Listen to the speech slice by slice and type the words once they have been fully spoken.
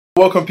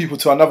Welcome people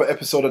to another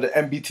episode of the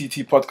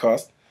NBTT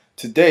podcast.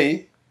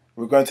 Today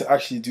we're going to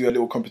actually do a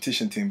little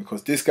competition thing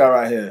because this guy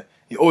right here,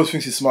 he always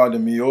thinks he's smarter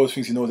than me, he always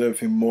thinks he knows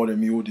everything more than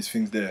me, all these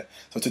things there.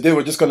 So today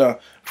we're just going to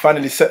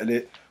finally settle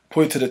it,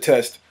 put it to the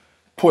test,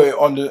 put it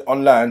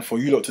online for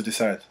you lot to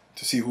decide,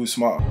 to see who's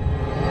smarter.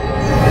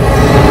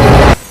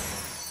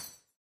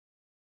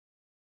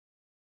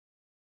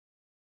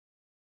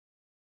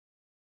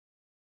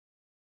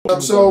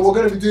 So we're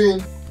going to be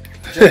doing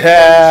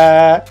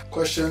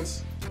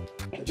questions.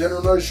 The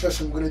general knowledge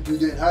question we're going to be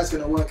doing, how it's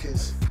going to work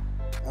is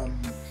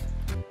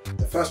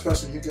the first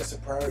person who gets the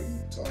priority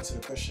to answer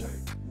the question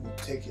will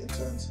take it in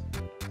turns,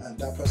 and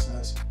that person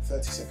has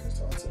 30 seconds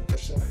to answer the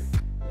question.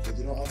 If they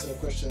do not answer the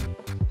question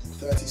in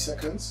 30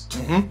 seconds,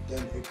 then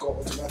it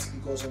automatically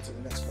goes on to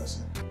the next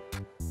person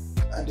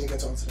and they get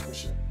to answer the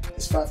question.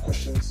 It's 5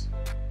 questions,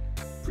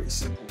 pretty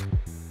simple.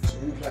 So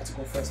who would like to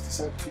go first?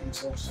 Decide between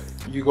yourselves.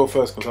 You go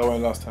first because I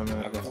went last time.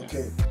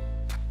 Okay.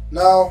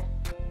 Now,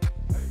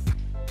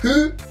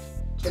 who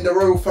in the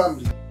royal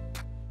family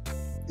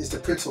is the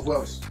Prince of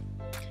Wales?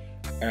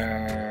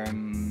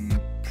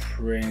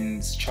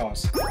 Prince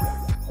Charles.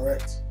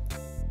 Correct.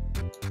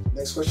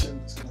 Next question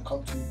is going to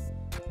come to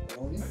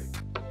Ronnie.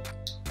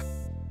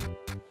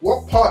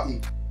 What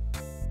party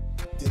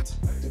did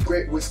the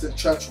great Winston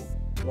Churchill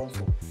run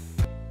for?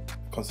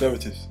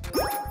 Conservatives.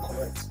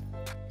 Correct.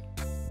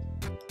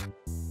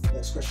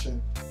 Next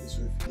question is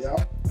with Yao.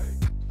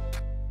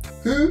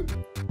 Who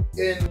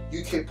in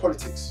UK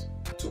politics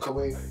took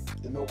away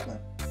the milkman?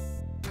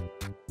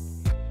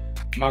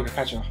 Margaret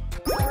Thatcher.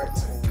 Correct.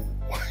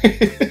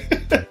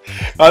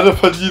 How the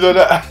fuck do you know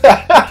that?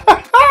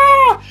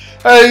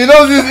 Hey, you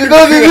know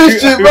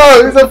this shit,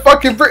 bro. He's a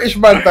fucking British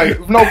man, mate,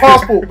 with no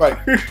passport, mate.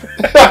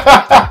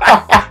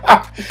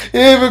 He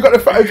ain't even got the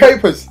fucking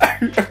papers.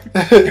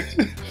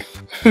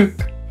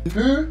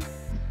 Who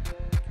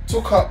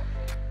took up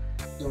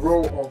the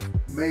role of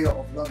Mayor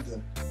of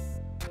London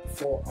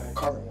for our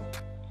current one?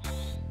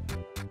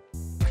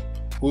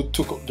 Who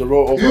took up the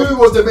role of... Who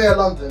was the Mayor of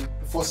London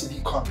before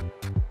Sadiq Khan?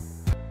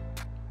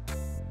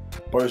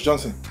 Boris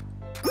Johnson.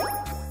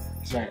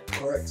 That's right.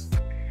 Correct.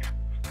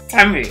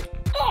 Damn it.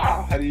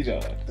 Oh, how do you know?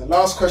 The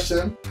last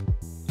question,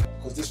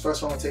 because this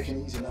first one we're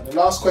taking it easy now. The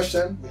last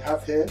question we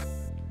have here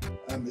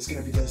is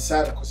going to be the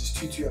decider because it's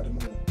 2-2 at the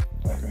moment.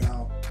 Okay.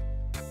 Now,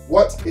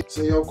 what is...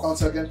 Say your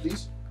answer again,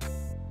 please.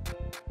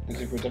 The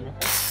Liberal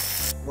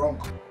Democrat. Wrong.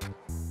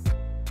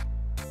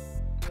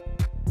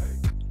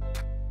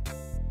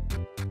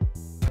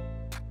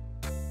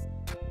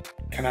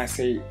 Can I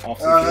say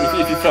after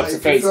if you flop the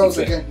if face? it fails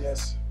again,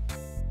 yes.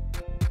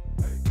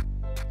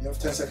 You have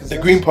 10 seconds The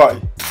left. Green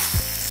Party.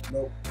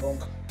 No, wrong.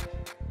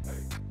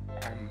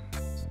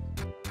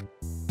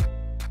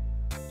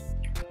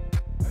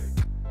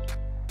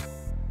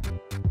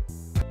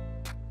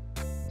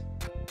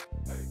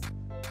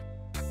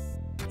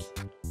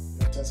 You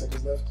have 10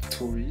 seconds left.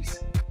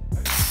 Tories.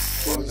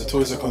 The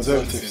Tories are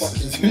conservatives. So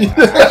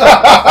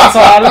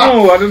I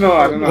don't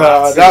know.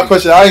 Nah, that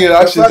question I ain't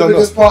actually the done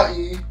biggest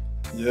party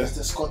Yeah. is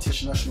the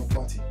Scottish National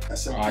Party.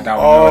 SNP. That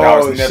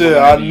Oh shit,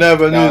 I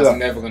never knew that. That was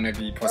never gonna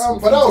be possible.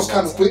 But that was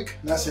kind of quick,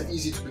 nice and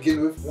easy to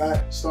begin with.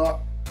 Right,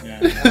 start.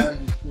 Yeah.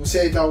 And we'll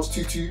say that was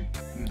 2-2.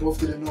 We both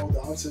didn't know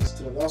the answers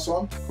to the last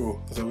one.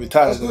 Cool. So we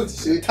tied. That's good.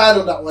 So you're tied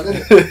on that one,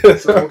 isn't it?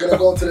 So we're gonna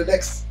go on to the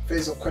next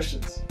phase of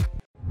questions.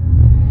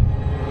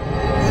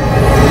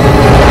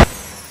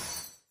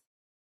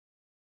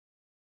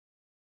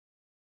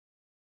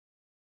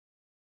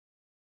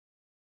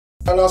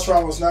 Our last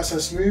round was nice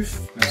and smooth.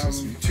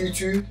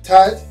 2-2,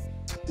 tied.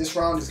 This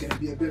round is going to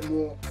be a bit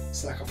more,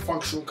 it's like a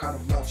functional kind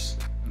of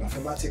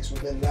mathematics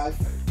within life.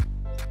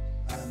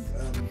 And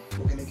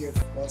we're going to give,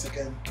 once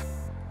again,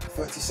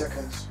 30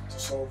 seconds to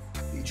solve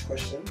each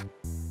question.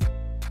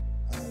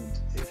 And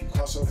if you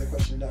can't solve the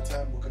question in that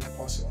time, we're going to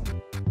pass it on.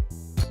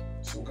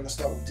 So we're going to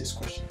start with this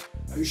question.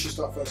 Who should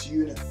start first?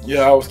 You, innit?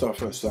 Yeah, I will start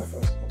first. Start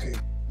first. Okay,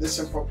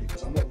 listen properly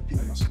because I'm not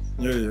repeating myself.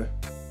 Yeah.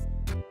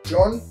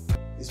 John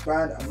is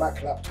buying a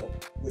Mac laptop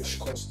which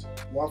cost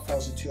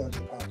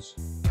 £1,200.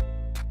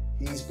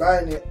 He's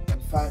buying it on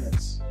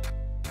finance.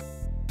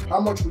 How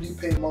much will he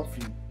pay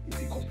monthly if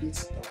he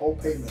completes the whole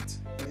payment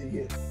in a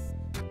year?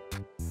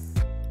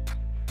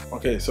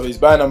 Okay, so he's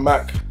buying a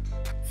Mac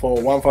for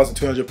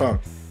 £1,200.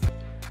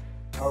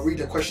 I'll read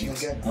the question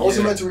again. I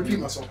wasn't meant to repeat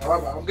myself,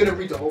 however, I'm going to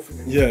read the whole thing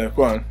again. Yeah,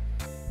 go on.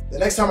 The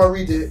next time I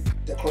read it,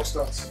 the clock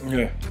starts.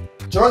 Yeah.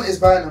 John is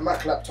buying a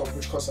Mac laptop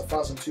which costs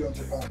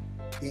 £1,200.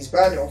 He's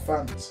buying it on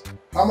finance.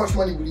 How much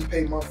money will he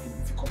pay monthly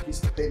if he completes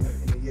the payment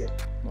in a year?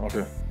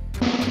 Okay.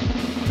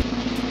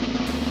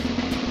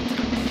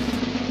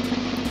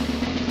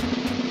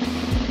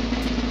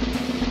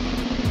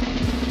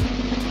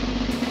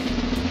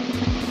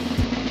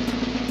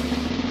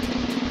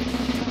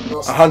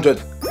 Lost.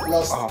 100.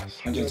 Lost.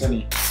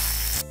 120.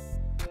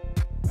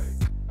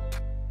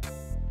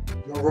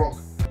 You're wrong.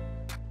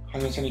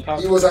 £120.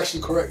 He was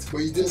actually correct, but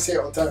you didn't say it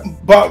on time.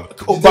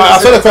 But I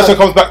said the question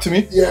comes back to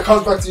me. Yeah, it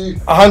comes back to you.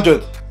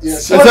 100.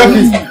 Yes.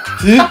 Exactly.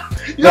 See?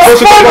 You're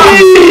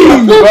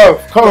funny! Bro,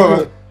 come on,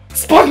 man.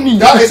 Spun me.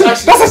 That is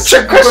actually That's a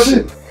trick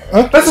question.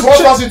 Huh? That's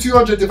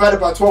 1,200 divided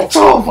by 12.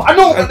 12. I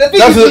know. That's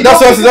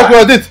exactly what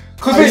I did.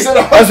 Because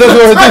That's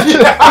what I did. you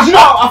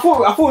know, I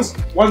thought it was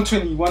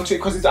 120,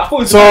 because I thought it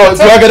was. So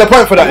do I get a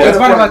point for that? It's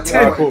Yeah? about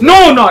 10. Yeah, cool.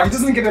 No, he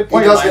doesn't get a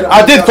point. does get a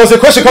I did, because the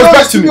question comes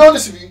back to me. To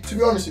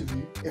be honest with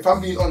you, if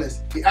I'm being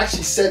honest, he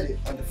actually said it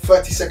on the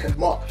 30-second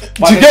mark. Did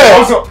you get it?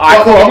 Also,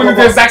 I'm gonna do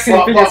the exact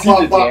same thing as he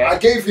did. But Yeah. I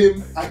gave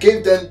them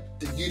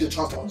the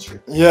chance to answer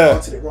it. Yeah. I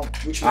answered it wrong.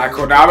 Which Alright,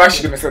 cool. Now I'm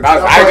actually gonna say that. I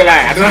ain't gonna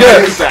lie. I don't know Yes.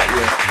 how to do that.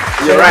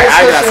 Yeah. You're right.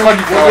 I that's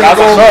funny, bro. We're That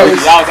gonna was go actually.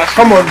 with- That was actually.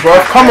 Come on, bro.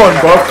 Come on,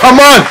 bro. Come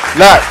on.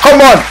 Like,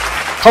 come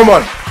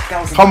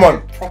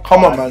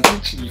on, man.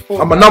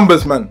 I'm a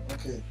numbers man.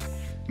 Okay.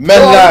 Men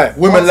John, lie,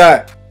 women what?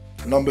 lie.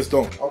 Numbers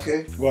don't.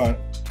 Okay. Go on.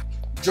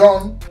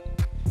 John.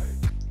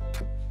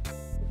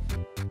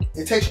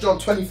 It takes John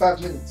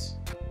 25 minutes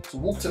to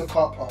walk to the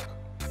car park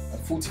and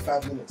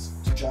 45 minutes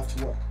to drive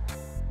to work.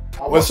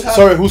 At what time-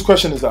 Sorry, whose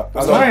question is that?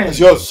 It's mine. It's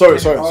yours. Sorry.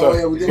 Oh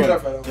yeah, we didn't Go on.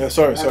 clarify that. Yeah,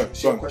 sorry. It's Go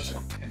your on. question.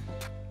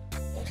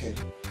 Okay.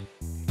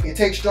 It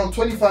takes John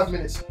 25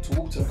 minutes to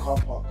walk to the car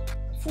park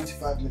and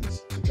 45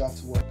 minutes to drive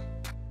to work.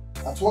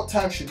 At what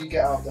time should he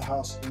get out of the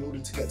house in order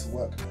to get to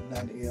work at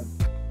 9 a.m.?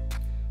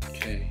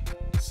 Okay.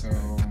 So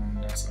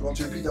that's. You want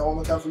to repeat that one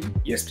more time for you?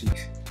 Yes,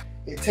 please.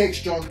 It takes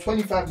John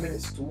 25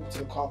 minutes to walk to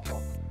the car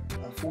park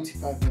and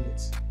 45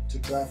 minutes to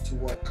drive to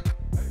work.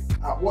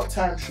 At what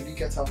time should he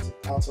get out of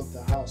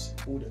the house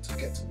in order to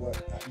get to work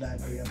at 9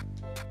 a.m.?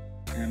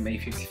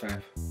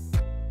 8:55.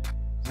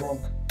 Wrong.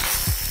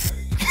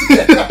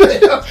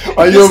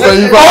 Are you bro,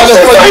 he's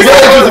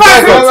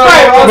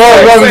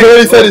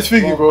already said it's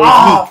figgy, bro.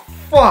 Ah,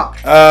 fuck.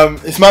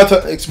 It's my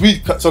turn. It's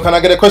me. So can I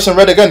get a question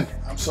read again?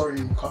 I'm sorry,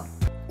 you can't.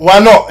 Why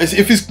not?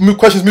 If his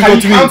questions move Can on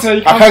you to me, counter?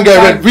 You I can't get it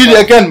counter read. Read it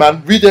again,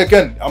 man. Read it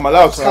again. I'm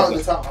allowed to. Count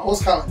the time. I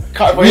was counting.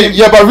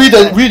 Yeah, but read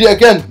it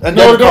again. And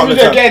No, then don't count read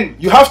the it time. again.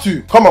 You have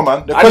to. Come on,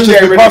 man. The I didn't question's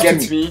get been read passed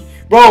against to me. me.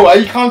 Bro, are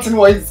you counting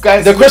what these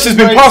guys? The question's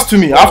been passed to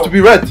me. I have to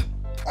be read.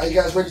 Are you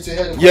guys ready to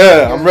hear them?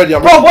 Yeah, I'm ready.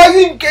 I'm Bro, ready. why are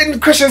you getting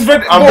questions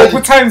read I'm ready.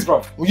 multiple times,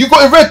 bro? Well, you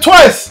got it read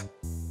twice,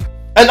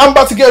 and I'm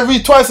about to get it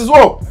read twice as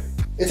well.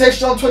 It takes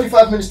John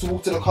 25 minutes to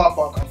walk to the car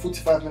park and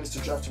 45 minutes to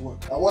drive to work.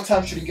 At what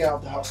time should he get out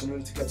of the house in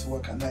order to get to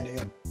work at 9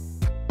 a.m.?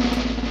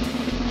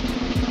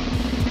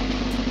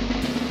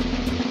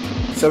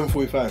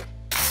 7:45.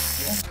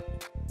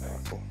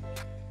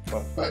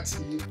 Back to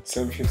you.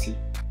 7:50.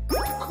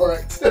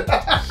 Correct. I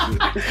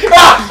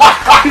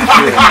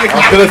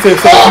was gonna say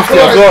 7:50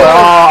 as well.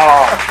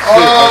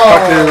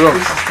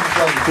 This is too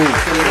funny. Cool.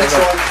 Okay, the next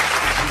one.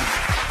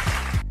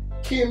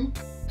 Kim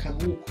can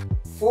walk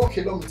 4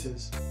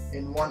 kilometers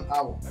in 1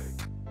 hour.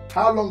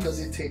 How long does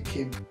it take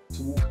Kim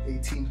to walk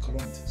 18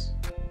 kilometers?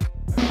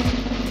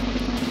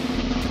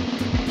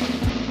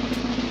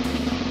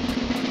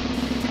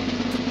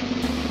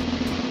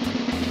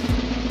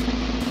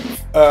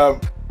 Yeah.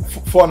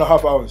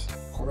 4.5 hours.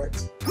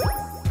 Correct.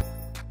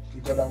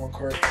 You got that one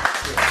correct.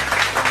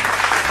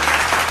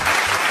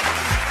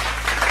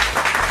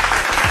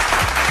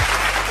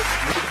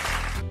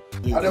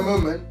 Yeah. At the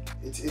moment,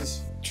 it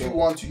is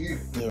 2-1 to you.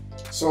 Yeah.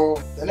 So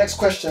the next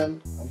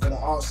question I'm gonna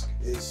ask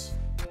is,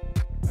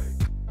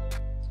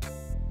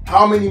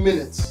 how many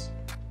minutes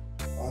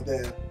are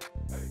there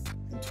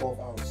in 12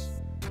 hours?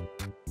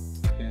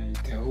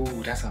 Oh,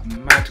 that's a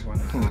mad one.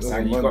 That's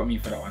Sorry, a you mad got one. me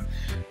for that one.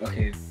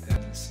 Okay,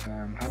 there's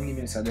how many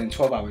minutes are there in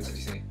 12 hours? Did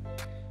you say?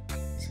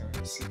 So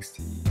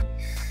 60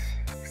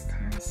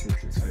 times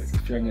 6 is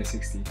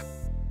 360.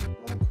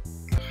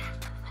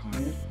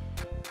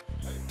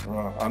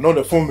 Right. I know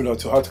the formula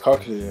to how to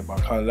calculate it, but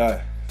I can't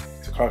lie.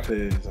 To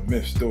calculate it is a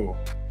myth still.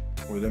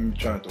 Well, let me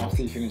try it though.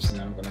 After you finish,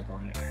 then I'm gonna go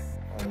on it.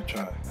 Let me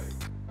try.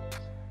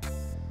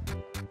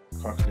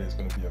 Calculate is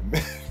gonna be a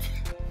myth.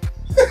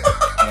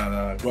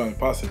 Nah, go on,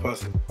 pass it.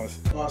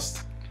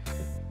 Last.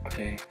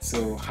 Okay,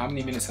 so how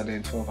many minutes are there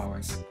in 12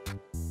 hours?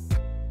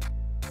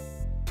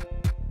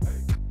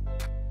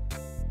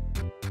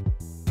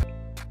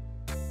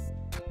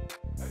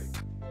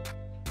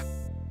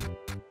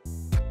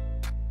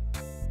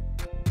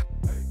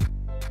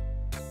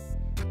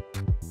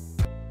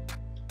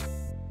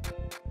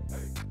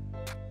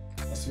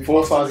 Has to be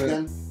 4,000.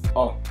 again.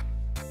 Oh,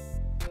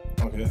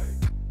 Okay.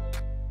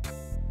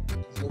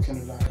 It's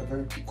looking like a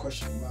very big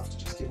question. You might have to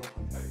just give up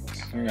on it. I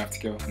think we have to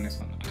give up on this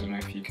one. I don't know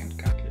if you can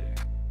calculate it.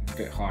 It's a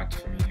bit hard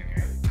for me anyway.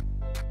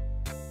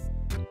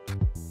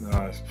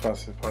 Nah, it's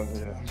pass it, yeah.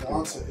 The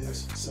answer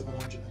is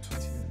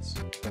 720 minutes.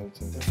 7,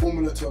 The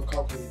formula to have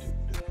calculated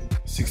would have been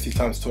 60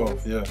 times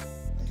 12, yeah. you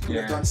would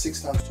have done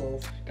 6 times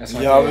 12. That's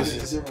Yeah, I what was-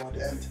 There's a 0 at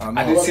the end. I I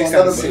know. did 6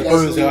 None times of you 6. guys Oh,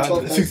 know yeah,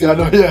 12 times 60, I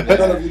know, 12. yeah.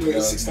 None of you know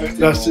the 6 times 12.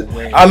 That's it.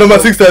 way. I know my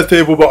 6 times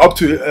table, but up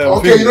to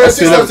Okay, you know the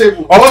 6 times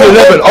table. Up to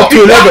 11. Up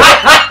to 11.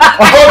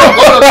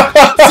 Hold on.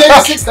 Say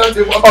the 6 times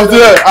table. Up to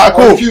 11. Alright,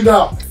 cool. On cue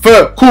now.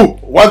 Fair, cool.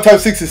 1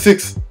 times 6 is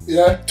 6.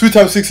 Yeah. 2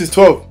 times 6 is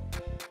 12.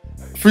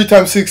 3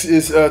 times 6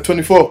 is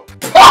 24.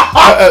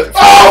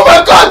 Oh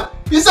my god!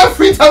 You said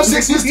 3 times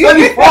 6 is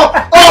 24.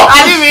 Oh,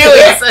 I didn't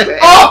realize it.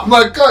 Oh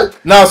my god!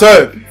 Now,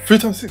 sorry. 3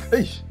 times 6.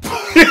 Hey.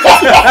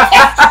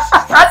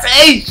 That's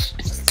H.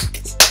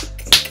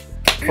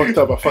 fucked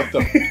up. I fucked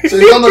up. So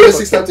you don't know your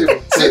 6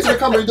 timetable. Say it to the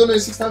camera, you don't know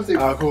your 6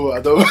 timetable. Ah, cool.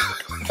 I don't.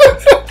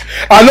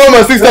 I know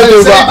my 6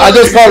 timetable, but I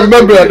just can't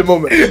remember it at the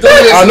moment.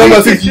 I know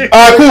my 6.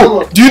 Ah,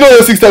 cool. Do you know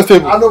your 6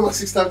 timetable? I know my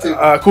 6 timetable.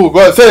 Ah, cool.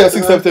 Go on. Say your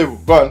 6 timetable.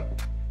 Go on.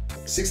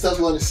 6 times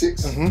 1 is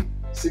 6. 6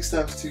 Mm-hmm.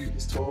 times 2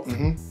 is 12.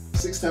 Mm-hmm.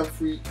 6 times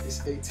 3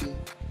 is 18.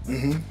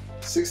 Mm-hmm.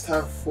 6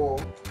 times 4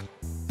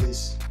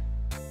 is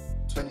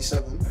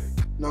 27.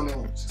 No.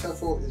 6 times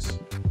 4 is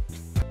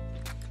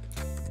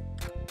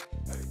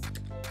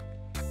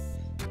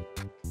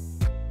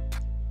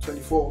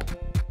 24.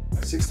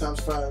 6 times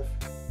 5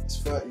 is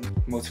 30.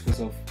 Multiples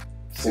of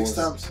 6 fours.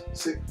 times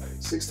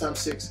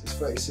 6 is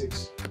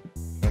 36.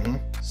 Mm-hmm.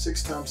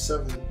 6 times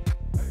 7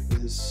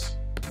 is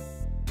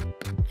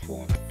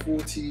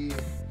 40.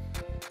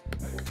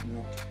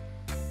 No.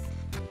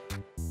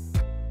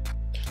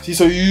 See,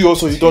 so you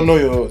don't know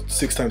your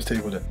 6 times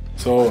table then.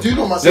 So Do you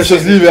know my let's 6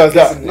 just leave it as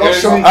that. Not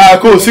sure. Ah,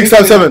 cool. 6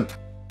 times 7.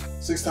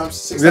 6 times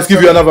 6. Let's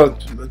give you another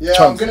Yeah,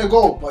 chance. I'm gonna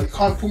go, but you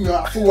can't put me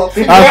on full one.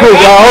 Ah, cool.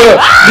 Yeah, hold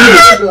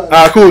on. Leave it.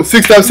 Ah, cool.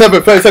 6 times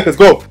 7. 30 seconds.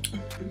 Go.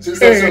 6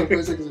 times 7,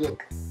 30 seconds go.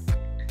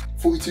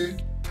 42,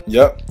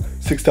 Yep.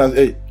 6 times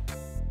 8.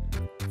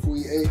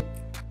 48.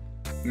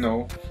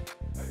 No.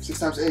 6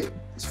 times 8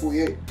 is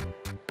 48.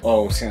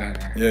 Oh,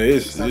 yeah. Yeah, it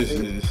is. 6 It times is. 8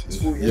 It is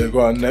is. 48. Yeah, go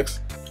on. Next.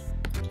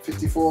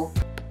 54,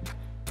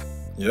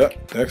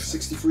 Yep. Next.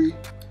 63,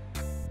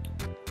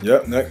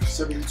 Yep. Next.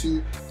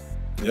 72,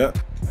 Yep.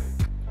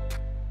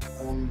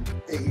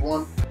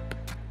 81,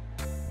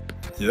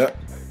 Yep.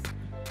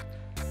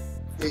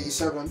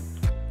 87,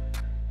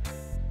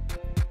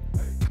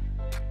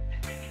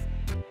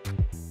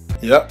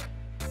 Yep.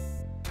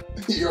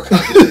 you're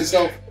counting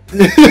yourself.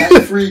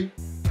 93,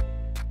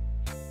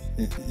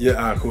 Yeah.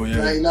 Ah, cool. Yeah.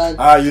 99.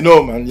 Ah, you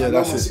know, man. Yeah, I know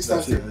that's my it. 6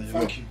 That's times it. table. You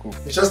Thank know. you. Cool.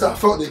 It's just that I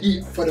felt the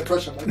heat for the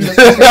pressure,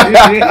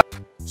 man.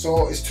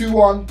 So it's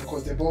 2-1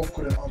 because they both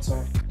couldn't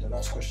answer the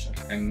last question.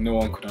 And no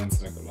one could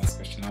answer the last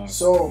question. I was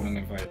So-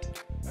 uninvited.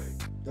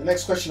 The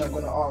next question I'm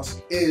gonna ask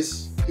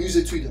is, who's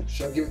it to then?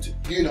 Should I give it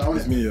to you now?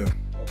 It's innit? me. Yeah.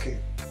 Okay.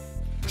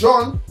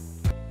 John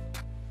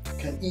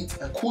can eat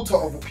a quarter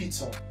of a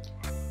pizza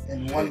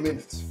in 1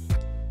 minute.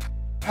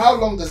 How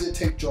long does it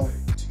take John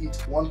to eat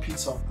 1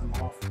 pizza and a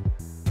half?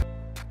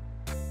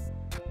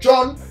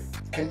 John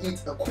can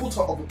eat a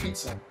quarter of a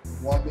pizza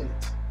in 1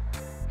 minute.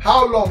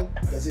 How long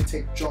does it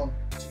take John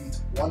to eat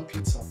 1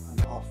 pizza and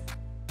a half?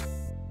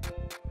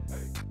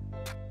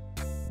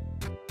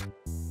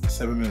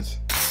 7 minutes.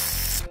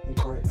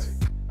 Incorrect.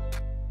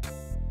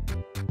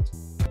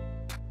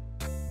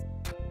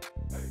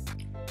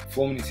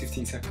 4 minutes,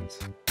 15 seconds.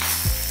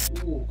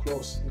 Ooh,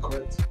 close.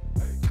 Incorrect.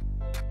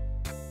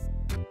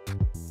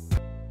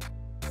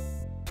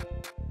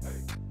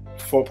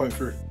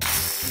 4.3.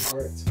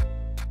 Incorrect.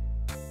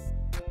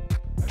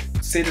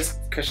 Say this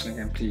question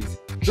again, please.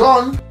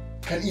 John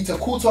can eat a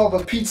quarter of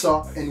a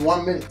pizza in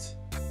 1 minute.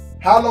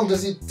 How long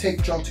does it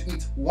take John to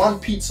eat 1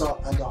 pizza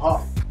and a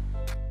half?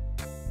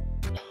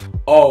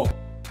 Oh,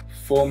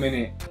 4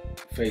 minutes,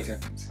 30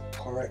 seconds.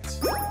 Correct.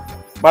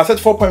 But I said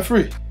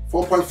 4.3.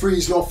 4.3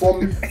 is not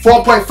 4.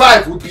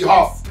 4.5 would be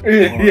half.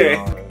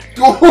 Yeah.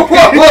 You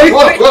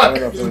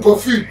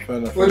got food. Fair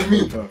enough. What do you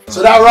mean? Fair enough.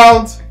 So that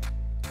round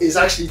is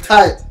actually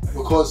tied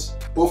because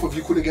both of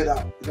you couldn't get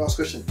out. The last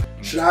question.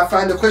 Should I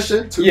find a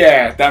question?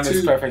 Yeah, that makes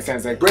to perfect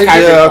sense. Like, break it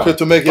tiebreaker. Yeah, okay,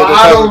 to make it But the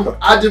I don't. tiebreaker.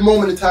 At the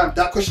moment in time,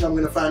 that question I'm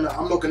gonna find out.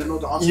 I'm not gonna know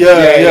the answer.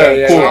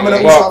 Yeah, cool. So I'm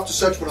gonna yeah. also have to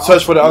search for the Search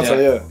answer. for the answer,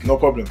 Yeah. yeah, no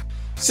problem.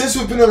 Since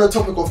we've been on the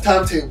topic of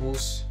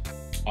timetables,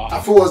 I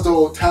feel as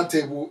though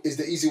timetable is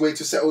the easy way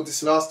to settle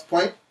this last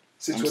point.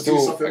 Since I'm we're doing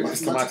still, something it's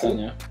still my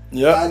mathematical. turn,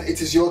 yeah? Yeah. And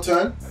it is your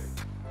turn.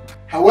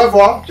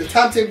 However, the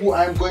timetable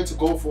I am going to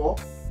go for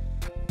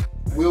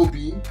will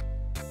be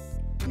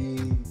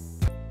the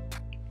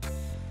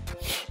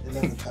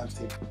 11 times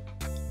table.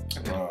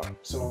 Wow.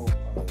 So,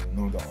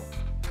 No doubt.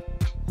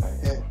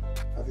 here,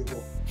 have you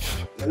go.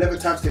 The 11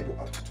 times table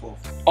up to 12.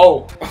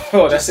 Oh, Just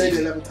that's say the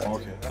easy. 11 times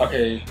Okay. table.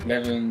 Okay,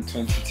 11,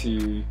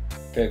 22,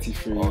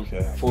 33,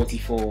 Okay.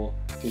 44,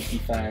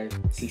 55,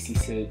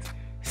 66,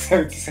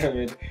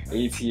 77,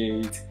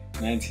 88,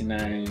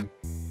 99,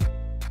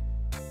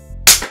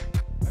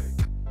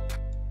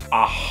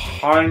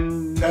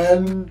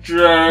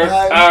 100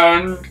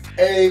 and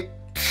 8,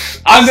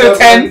 under 7,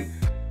 10,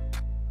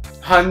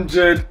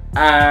 100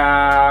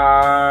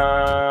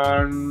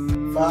 and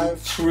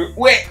 5,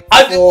 wait,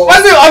 4,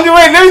 what's it?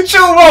 Wait, let me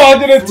chill.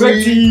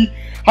 120,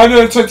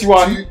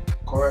 121. 2.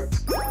 Correct.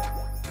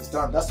 It's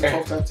done. That's the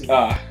 12 times table.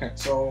 Ah,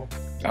 So,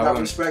 in I that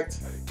won. respect,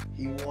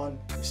 he won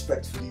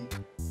respectfully.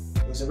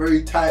 It was a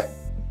very tight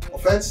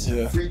offense.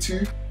 Yeah.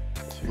 3-2.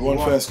 You won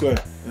fair and square.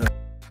 Yeah.